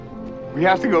We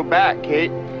have to go back,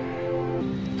 Kate.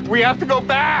 We have to go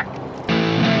back!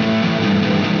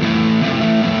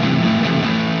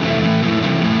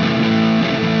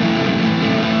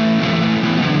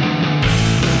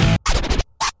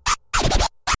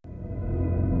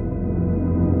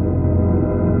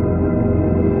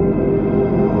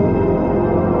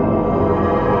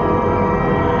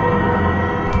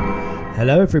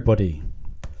 Hello everybody,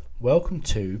 welcome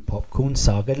to Popcorn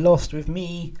Saga Lost with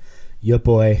me, your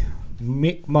boy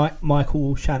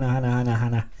Michael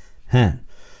Shanahan.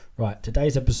 Right,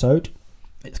 today's episode,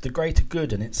 it's the greater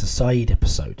good and it's a Sayid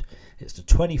episode. It's the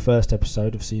 21st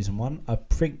episode of season 1. I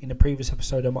think in the previous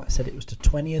episode I might have said it was the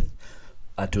 20th.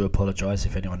 I do apologise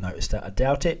if anyone noticed that, I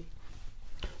doubt it.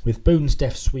 With Boone's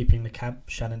death sweeping the camp,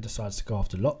 Shannon decides to go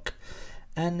after Locke,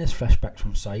 and there's flashbacks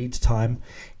from Sayid's time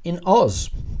in Oz.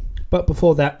 But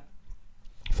before that,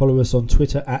 follow us on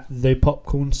Twitter at The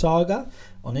Popcorn Saga,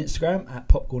 on Instagram at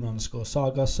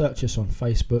Popcorn_Saga, search us on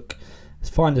Facebook,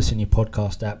 find us in your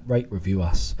podcast app, rate, review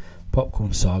us,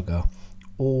 Popcorn Saga,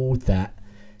 all that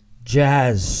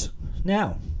jazz.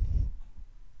 Now,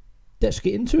 let's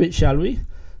get into it, shall we?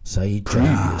 Say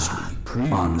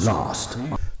previously on Lost.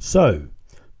 So,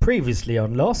 previously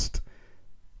on Lost,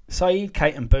 Sayid,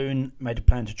 Kate and Boone made a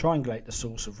plan to triangulate the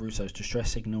source of Russo's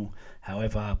distress signal.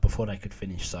 However, before they could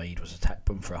finish, Sayid was attacked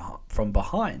from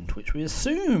behind, which we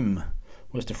assume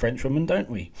was the Frenchwoman, don't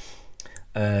we?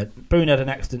 Boone had an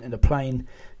accident in the plane.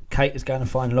 Kate is going to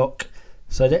find Locke.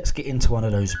 So let's get into one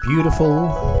of those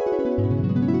beautiful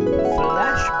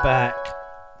flashback.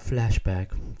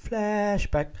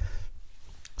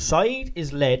 Sayid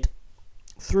is led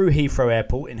through Heathrow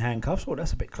Airport in handcuffs. Oh,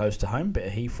 that's a bit close to home, bit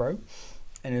of Heathrow.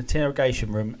 In an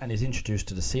interrogation room, and is introduced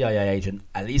to the CIA agent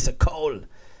Elisa Cole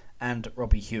and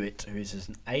Robbie Hewitt, who is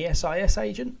an ASIS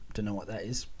agent. Don't know what that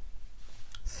is.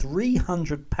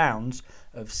 300 pounds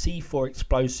of C4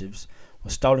 explosives were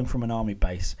stolen from an army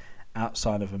base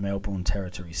outside of a Melbourne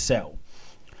Territory cell.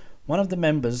 One of the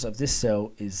members of this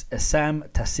cell is Essam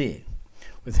Taseer,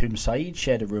 with whom Sayid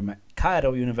shared a room at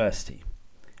Cairo University.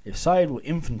 If Sayid will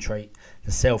infiltrate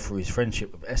the cell through his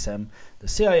friendship with Essam, the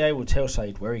CIA will tell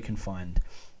Sayid where he can find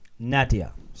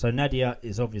Nadia. So Nadia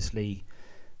is obviously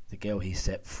the girl he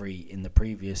set free in the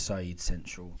previous Sayid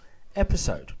Central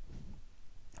episode.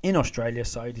 In Australia,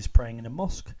 Sayid is praying in a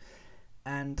mosque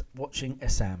and watching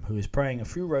Essam, who is praying a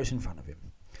few rows in front of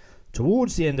him.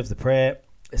 Towards the end of the prayer,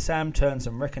 Essam turns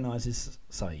and recognises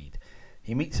Sayid.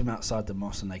 He meets him outside the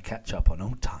mosque and they catch up on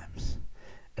old times.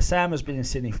 Essam has been in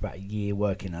Sydney for about a year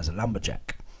working as a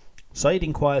lumberjack. Sayid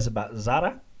inquires about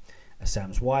Zara,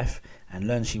 Assam's wife, and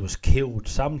learns she was killed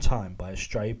sometime by a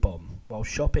stray bomb while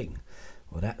shopping.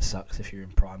 Well, that sucks if you're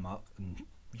in Primark and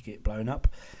you get blown up.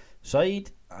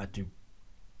 Sayid,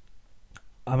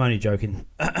 I'm only joking.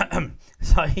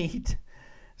 Sayid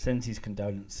sends his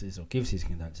condolences, or gives his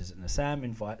condolences, and Essam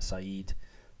invites Sayid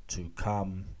to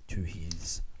come to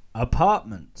his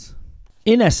apartment.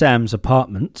 In Assam's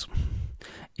apartment,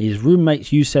 his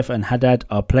roommates Youssef and Haddad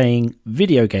are playing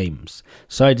video games.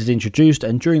 Sayid is introduced,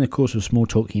 and during the course of small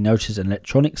talk he notices an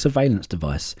electronic surveillance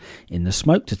device in the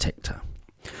smoke detector.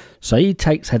 Sayid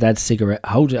takes Haddad's cigarette,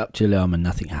 holds it up to the alarm, and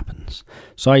nothing happens.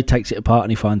 Sayid takes it apart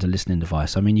and he finds a listening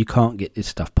device. I mean, you can't get this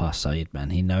stuff past Sayid,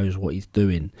 man. He knows what he's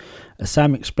doing.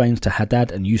 Assam explains to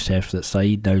Haddad and Youssef that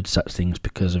Sayid knows such things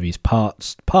because of his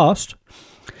past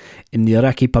in the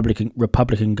Iraqi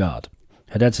Republican Guard.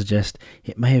 Haddad suggests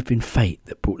it may have been fate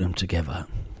that brought them together.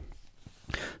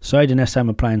 Sayid and Essam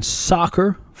are playing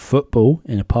soccer, football,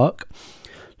 in a park.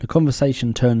 The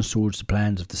conversation turns towards the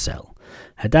plans of the cell.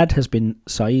 Haddad has been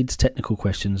Sayid's technical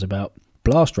questions about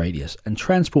blast radius and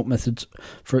transport methods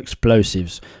for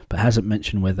explosives, but hasn't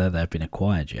mentioned whether they've been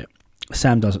acquired yet.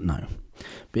 Essam doesn't know,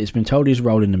 but he's been told his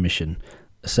role in the mission.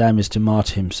 Essam is to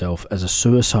martyr himself as a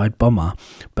suicide bomber,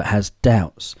 but has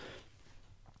doubts.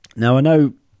 Now, I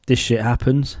know this shit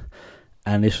happens,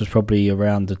 and this was probably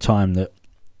around the time that,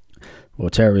 well,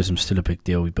 terrorism's still a big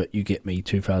deal, but you get me,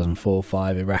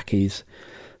 2004-5 Iraqis.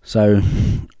 So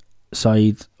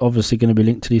Sayid's obviously going to be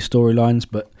linked to these storylines,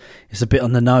 but it's a bit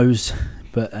on the nose,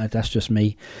 but that's just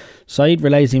me. Sayid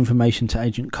relays the information to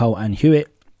Agent Cole and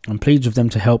Hewitt and pleads with them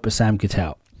to help Essam get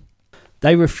out.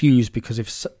 They refuse because if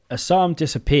Essam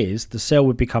disappears, the cell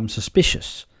would become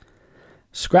suspicious,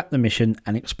 scrap the mission,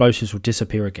 and explosives will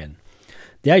disappear again.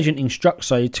 The agent instructs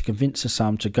Sayid to convince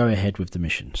Essam to go ahead with the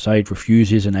mission. Sayid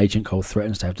refuses, and Agent Cole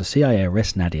threatens to have the CIA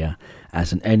arrest Nadia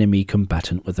as an enemy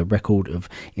combatant with a record of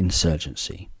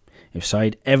insurgency. If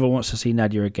Sayid ever wants to see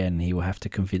Nadia again, he will have to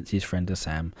convince his friend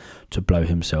Essam to blow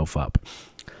himself up.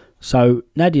 So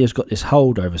Nadia's got this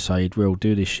hold over Sayid, where he'll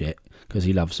do this shit because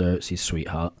he loves her, it's his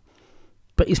sweetheart.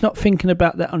 But he's not thinking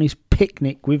about that on his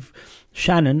picnic with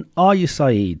Shannon, are you,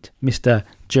 Sayid? Mr.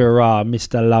 Gerard,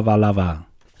 Mr. Lover.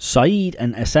 Sayid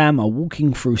and Assam are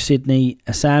walking through Sydney.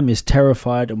 Assam is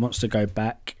terrified and wants to go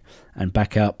back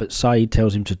out, but Sayid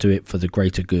tells him to do it for the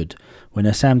greater good. When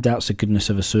Assam doubts the goodness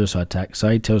of a suicide attack,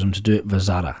 Sayid tells him to do it for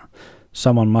Zara.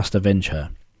 Someone must avenge her.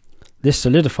 This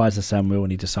solidifies Assam will,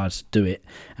 and he decides to do it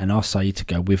and asks Sayid to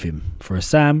go with him. For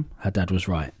Assam, her dad was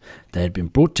right. They had been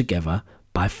brought together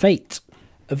by fate.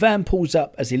 A van pulls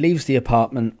up as he leaves the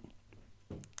apartment.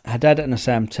 Haddad and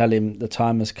Assam tell him the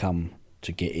time has come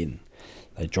to get in.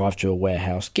 They drive to a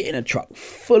warehouse, get in a truck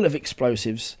full of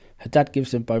explosives. Haddad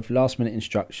gives them both last-minute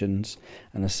instructions,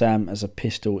 and Assam has a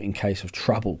pistol in case of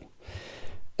trouble.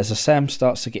 As Assam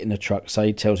starts to get in the truck,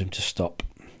 Sayid tells him to stop.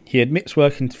 He admits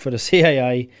working for the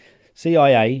CIA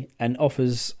and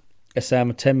offers Assam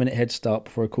a 10-minute head start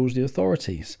before he calls the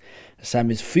authorities.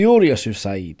 Assam is furious with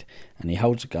Sayid, and he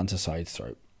holds a gun to Sayid's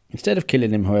throat. Instead of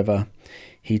killing him, however,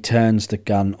 he turns the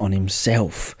gun on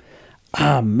himself.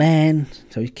 Ah, man.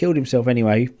 So he's killed himself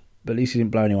anyway, but at least he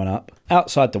didn't blow anyone up.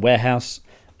 Outside the warehouse,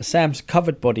 Assam's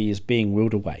covered body is being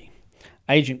wheeled away.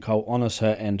 Agent Cole honours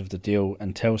her end of the deal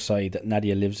and tells Sayid that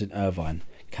Nadia lives in Irvine,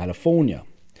 California.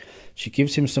 She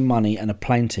gives him some money and a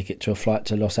plane ticket to a flight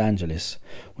to Los Angeles,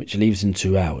 which leaves in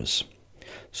 2 hours.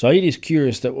 Sayid is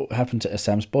curious that what happened to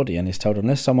Assam's body and is told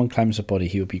unless someone claims the body,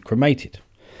 he will be cremated.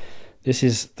 This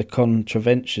is the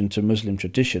contravention to Muslim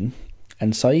tradition,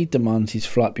 and Sayid demands his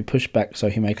flight be pushed back so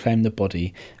he may claim the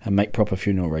body and make proper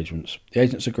funeral arrangements. The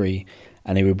agents agree,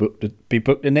 and he will be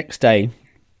booked the next day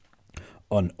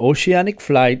on Oceanic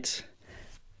Flight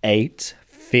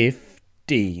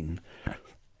 815.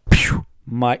 Pew!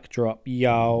 Mic drop,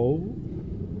 yo.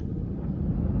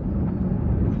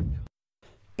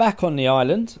 Back on the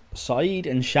island, Sayid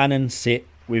and Shannon sit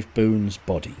with Boone's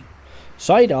body.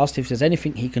 Sayid asked if there's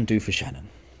anything he can do for Shannon.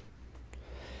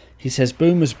 He says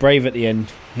Boone was brave at the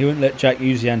end. He wouldn't let Jack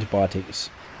use the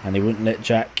antibiotics, and he wouldn't let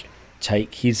Jack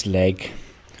take his leg.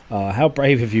 Ah, how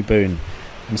brave of you, Boone.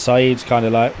 And Sayid's kind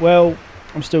of like, well,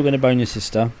 I'm still going to bone your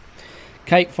sister.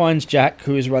 Kate finds Jack,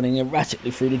 who is running erratically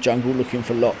through the jungle looking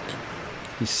for Locke.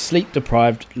 He's sleep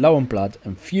deprived, low on blood,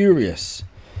 and furious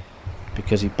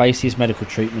because he based his medical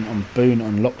treatment on Boone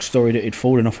on Locke's story that he'd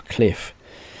fallen off a cliff.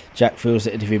 Jack feels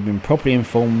that if he'd been properly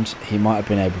informed, he might have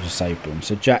been able to save Boone.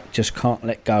 So Jack just can't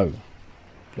let go,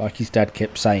 like his dad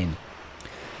kept saying.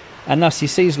 And thus he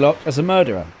sees Locke as a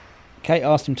murderer. Kate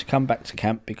asked him to come back to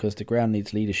camp because the ground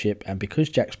needs leadership and because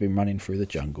Jack's been running through the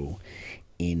jungle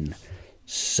in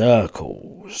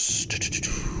circles.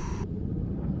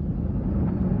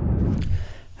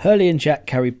 Hurley and Jack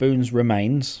carry Boone's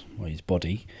remains, or his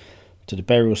body, to the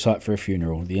burial site for a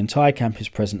funeral. The entire camp is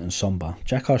present and sombre.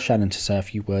 Jack asks Shannon to say a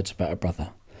few words about her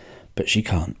brother, but she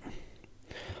can't.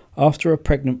 After a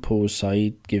pregnant pause,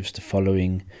 Sayid gives the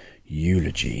following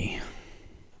eulogy.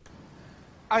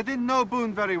 I didn't know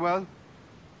Boone very well,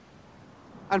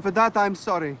 and for that I'm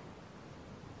sorry.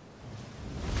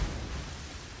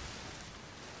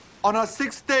 On our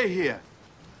 6th day here,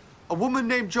 a woman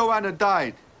named Joanna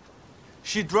died.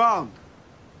 She drowned,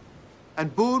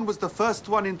 and Boone was the first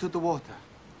one into the water.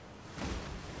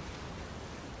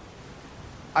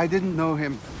 I didn't know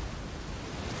him,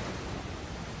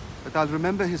 but I'll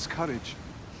remember his courage,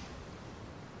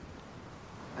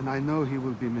 and I know he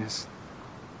will be missed.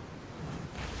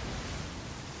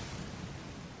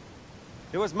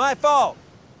 It was my fault.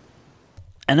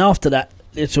 And after that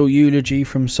little eulogy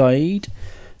from Sayid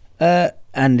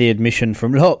and the admission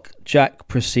from Locke, Jack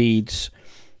proceeds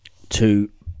to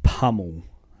pummel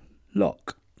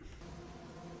Locke.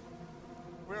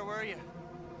 Where were you?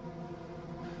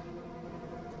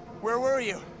 Where were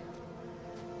you?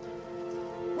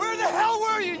 Where the hell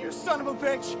were you, you son of a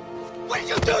bitch? What did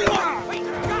you do to her? What did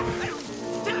you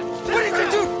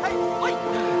do?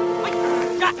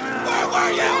 Where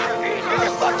were you? You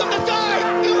fucked them to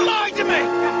die! You lied to me!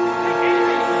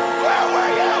 Where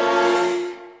were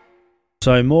you?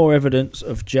 So more evidence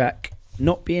of Jack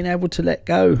not being able to let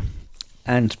go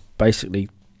and basically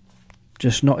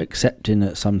just not accepting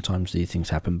that sometimes these things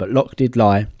happen. But Locke did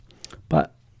lie,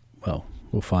 but, well,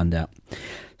 we'll find out.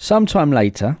 Sometime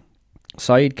later,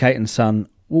 Sayid, Kate and Son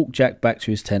walk Jack back to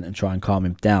his tent and try and calm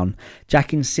him down.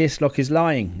 Jack insists Locke is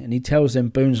lying, and he tells them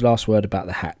Boone's last word about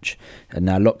the hatch, and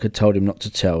now Locke had told him not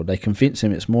to tell. They convince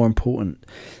him it's more important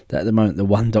that at the moment the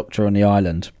one doctor on the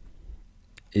island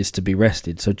is to be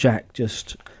rested. So Jack,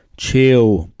 just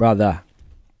chill, brother.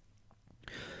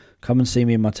 Come and see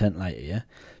me in my tent later, yeah?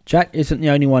 Jack isn't the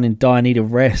only one in dire need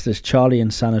of rest, as Charlie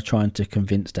and Son are trying to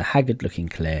convince the haggard-looking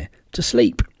Claire to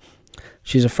sleep.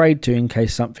 She's afraid to in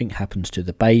case something happens to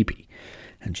the baby.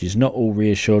 and she's not all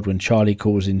reassured when Charlie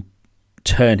calls in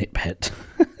Turnip Head.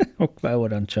 Well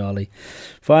done, Charlie.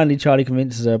 Finally, Charlie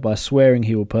convinces her by swearing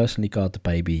he will personally guard the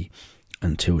baby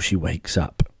until she wakes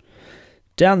up.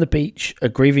 Down the beach, a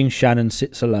grieving Shannon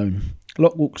sits alone.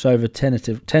 Locke walks over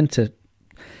tentatively,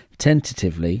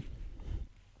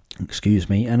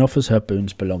 and offers her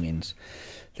Boone's belongings.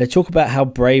 They talk about how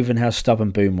brave and how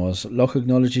stubborn Boone was. Locke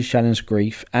acknowledges Shannon's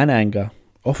grief and anger,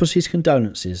 offers his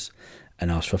condolences, and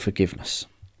asks for forgiveness.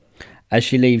 As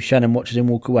she leaves, Shannon watches him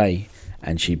walk away,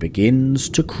 and she begins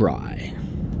to cry.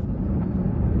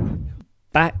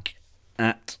 Back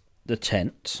at the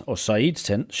tent, or Sayid's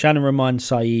tent, Shannon reminds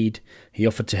Sayid he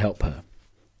offered to help her,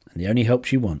 and the only help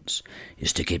she wants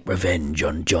is to get revenge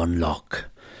on John Locke.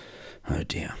 Oh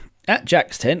dear. At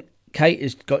Jack's tent, Kate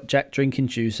has got Jack drinking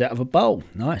juice out of a bowl.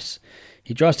 Nice.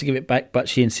 He tries to give it back, but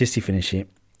she insists he finish it.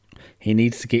 He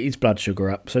needs to get his blood sugar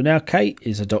up. So now Kate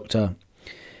is a doctor,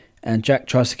 and Jack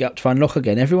tries to get up to find Locke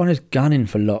again. Everyone is gunning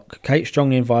for Locke. Kate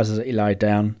strongly advises that he lie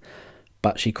down,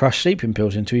 but she crushed sleeping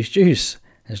pills into his juice.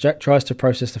 As Jack tries to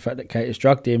process the fact that Kate has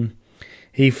drugged him,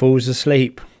 he falls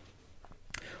asleep.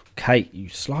 Kate, you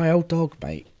sly old dog,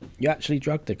 mate. You actually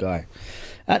drugged the guy.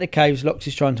 At the caves, Locke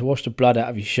is trying to wash the blood out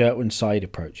of his shirt when Sayid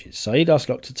approaches. Sayid asks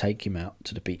Locke to take him out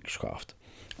to the Beechcraft,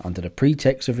 under the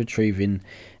pretext of retrieving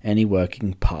any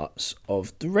working parts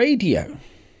of the radio.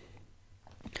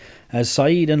 As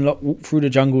Sayid and Locke walk through the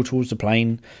jungle towards the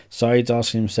plane, Sayid's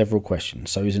asking him several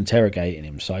questions, so he's interrogating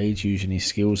him. Sayid's using his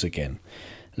skills again.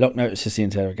 Locke notices the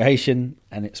interrogation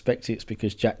and expects it's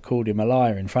because Jack called him a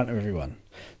liar in front of everyone.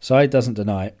 Sayid doesn't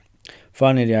deny it.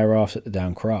 Finally, they arrive at the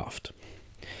down craft.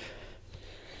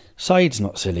 Sayid's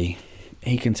not silly.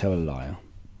 He can tell a liar.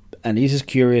 And he's as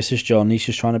curious as John. He's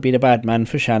just trying to be the bad man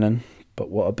for Shannon. But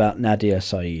what about Nadia,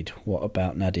 Sayid? What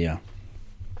about Nadia?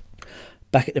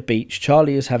 Back at the beach,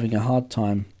 Charlie is having a hard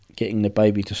time getting the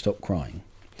baby to stop crying,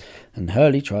 and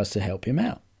Hurley tries to help him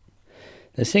out.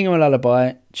 They sing him a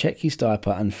lullaby, check his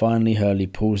diaper, and finally Hurley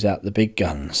pulls out the big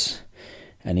guns,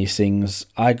 and he sings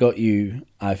 "I Got You,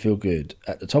 I Feel Good"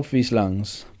 at the top of his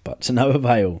lungs, but to no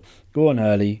avail. Go on,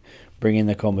 Hurley, bring in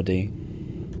the comedy.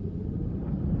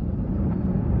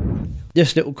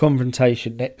 This little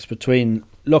confrontation next between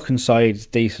Locke and Sayid is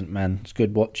decent, man. It's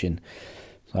good watching.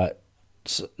 Like,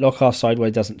 Locke asks Sayid why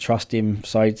he doesn't trust him.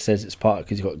 Sayid says it's part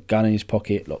because he's got a gun in his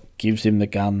pocket. Locke gives him the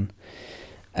gun,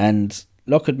 and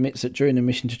Locke admits that during the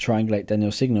mission to triangulate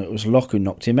Daniel's signal, it was Locke who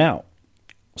knocked him out.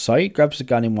 Sayid grabs the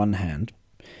gun in one hand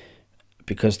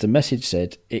because the message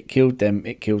said, "It killed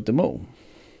them all."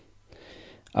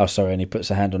 Oh, sorry, and he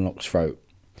puts a hand on Locke's throat.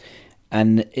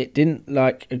 And it didn't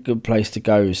like a good place to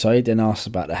go. Sayid then asks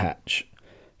about the hatch.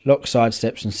 Locke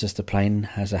sidesteps and says the plane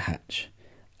has a hatch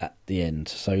at the end.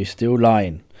 So he's still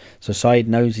lying. So Sayid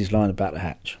knows he's lying about the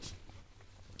hatch.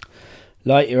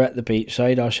 Later at the beach,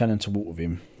 Sayid asks Shannon to walk with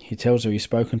him. He tells her he's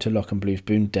spoken to Locke and believes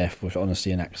Boone deaf was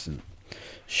honestly an accident.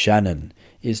 Shannon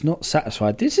is not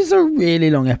satisfied. This is a really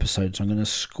long episode, so I'm going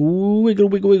to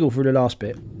wiggle through the last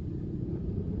bit.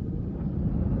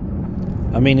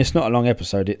 I mean, it's not a long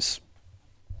episode. It's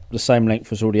the same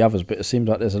length as all the others, but it seems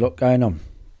like there's a lot going on.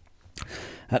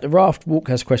 At the raft, Walk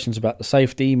has questions about the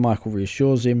safety. Michael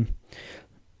reassures him.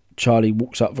 Charlie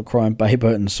walks up for crying baby,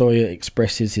 and Sawyer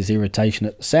expresses his irritation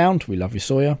at the sound. We love you,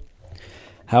 Sawyer.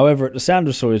 However, at the sound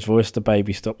of Sawyer's voice, the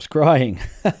baby stops crying.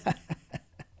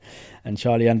 And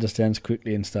Charlie understands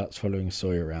quickly and starts following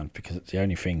Sawyer around because it's the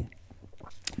only thing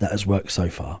that has worked so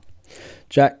far.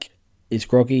 Jack is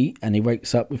groggy and he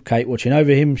wakes up with Kate watching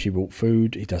over him. She brought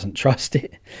food. He doesn't trust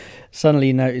it. Suddenly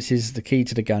he notices the key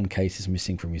to the gun case is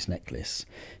missing from his necklace.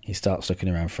 He starts looking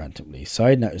around frantically.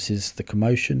 Sayid notices the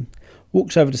commotion,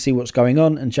 walks over to see what's going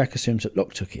on, and Jack assumes that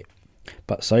Locke took it.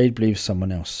 But Sayid believes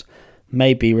someone else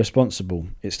may be responsible.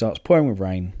 It starts pouring with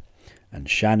rain and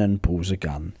Shannon pulls a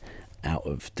gun out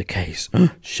of the case.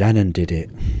 Shannon did it.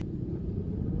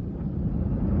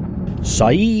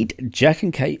 Sayid, Jack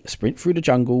and Kate sprint through the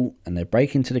jungle and they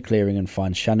break into the clearing and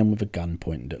find Shannon with a gun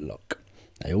pointed at Locke.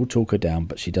 They all talk her down,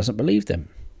 but she doesn't believe them.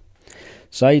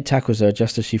 Sayid tackles her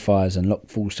just as she fires and Locke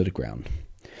falls to the ground.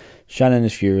 Shannon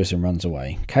is furious and runs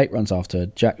away. Kate runs after her.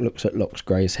 Jack looks at Locke's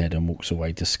grazed head and walks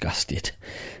away disgusted,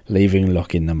 leaving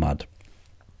Locke in the mud.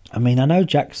 I mean, I know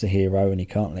Jack's the hero and he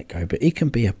can't let go, but he can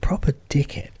be a proper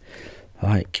dickhead.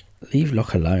 Like, leave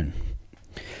Locke alone.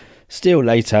 Still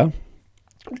later,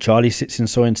 Charlie sits in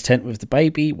Sawyer's tent with the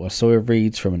baby while Sawyer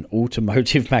reads from an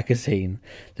automotive magazine.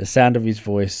 The sound of his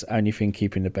voice, only thing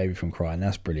keeping the baby from crying.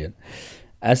 That's brilliant.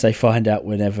 As they find out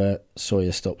whenever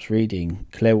Sawyer stops reading,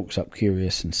 Claire walks up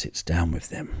curious and sits down with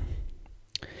them.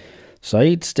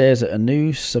 Sayid stares at a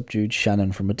new, subdued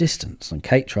Shannon from a distance, and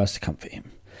Kate tries to comfort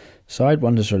him. Sayid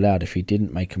wonders aloud if he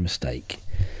didn't make a mistake.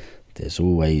 There's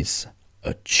always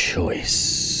a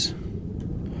choice.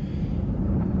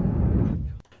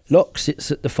 Locke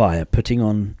sits at the fire, putting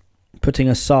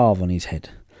a salve on his head.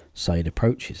 Sayid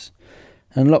approaches,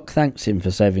 and Locke thanks him for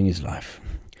saving his life.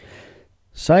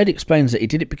 Sayid explains that he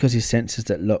did it because he senses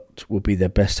that Locke will be their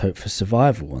best hope for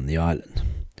survival on the island.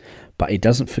 But he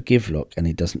doesn't forgive Locke, and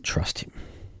he doesn't trust him.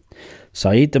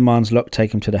 Sayid demands Locke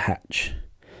take him to the hatch.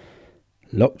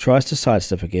 Locke tries to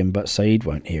sidestep again, but Sayid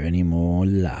won't hear any more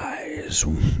lies.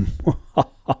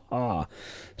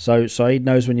 So Sayid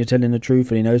knows when you're telling the truth,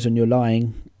 and he knows when you're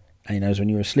lying, and he knows when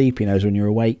you're asleep, he knows when you're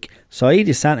awake. Sayid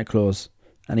is Santa Claus,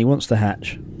 and he wants the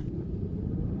hatch.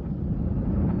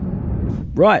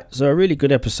 Right, so a really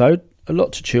good episode. A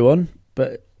lot to chew on,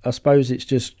 but I suppose it's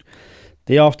just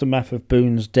the aftermath of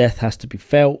Boone's death has to be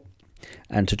felt,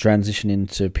 and to transition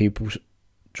into people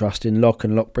trusting Locke,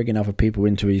 and Locke bringing other people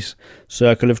into his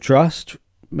circle of trust,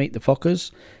 meet the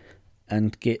Fockers,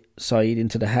 and get Sayid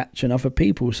into the hatch and other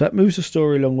people. So that moves the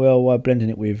story along well while blending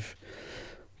it with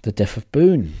the death of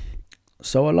Boone.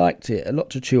 So I liked it. A lot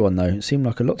to chew on though. It seemed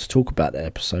like a lot to talk about that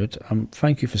episode.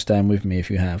 Thank you for staying with me if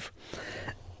you have.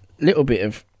 Little bit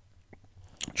of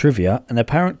trivia. An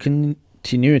apparent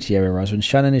continuity error arises when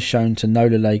Shannon is shown to know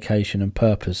the location and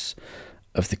purpose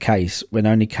of the case when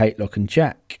only Kate, Locke and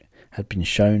Jack had been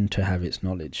shown to have its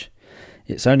knowledge.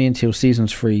 It's only until season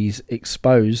 3's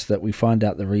exposed that we find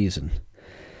out the reason.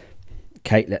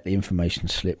 Kate let the information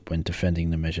slip when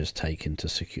defending the measures taken to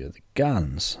secure the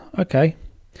guns. Okay.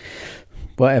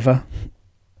 Whatever.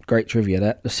 Great trivia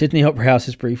that. The Sydney Opera House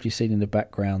is briefly seen in the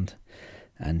background.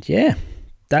 And yeah,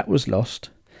 that was Lost.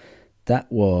 That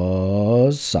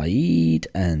was Sayid,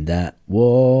 and that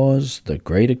was The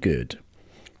Greater Good.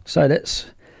 So let's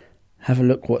have a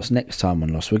look what's next time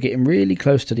on Lost. We're getting really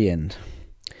close to the end.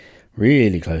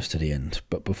 Really close to the end.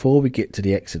 But before we get to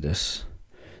the Exodus,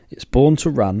 it's Born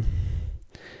to Run,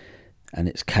 and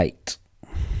it's Kate.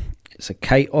 It's a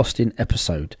Kate Austen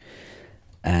episode.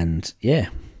 And yeah,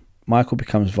 Michael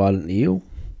becomes violently ill,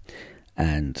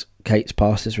 and Kate's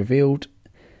past is revealed,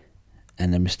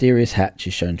 and the mysterious hatch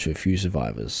is shown to a few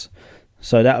survivors.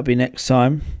 So that'll be next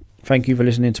time. Thank you for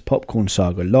listening to Popcorn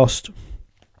Saga Lost.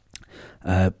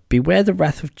 Beware the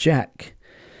wrath of Jack,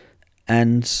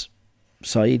 and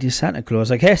Sayid is Santa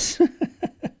Claus, I guess.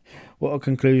 What a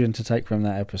conclusion to take from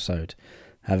that episode.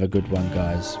 Have a good one,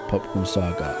 guys. Popcorn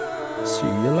Saga. See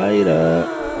you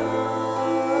later.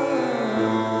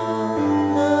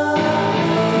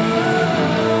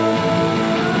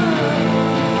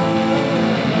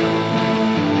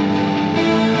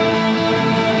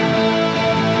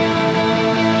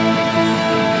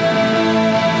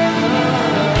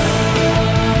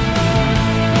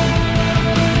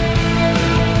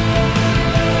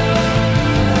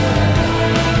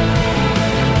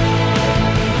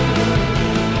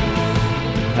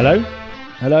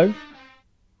 Hello?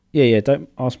 Yeah, don't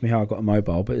ask me how I got a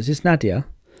mobile, but is this Nadia?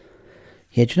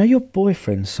 Yeah, do you know your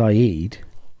boyfriend, Sayid?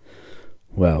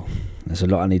 Well, there's a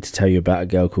lot I need to tell you about a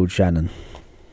girl called Shannon.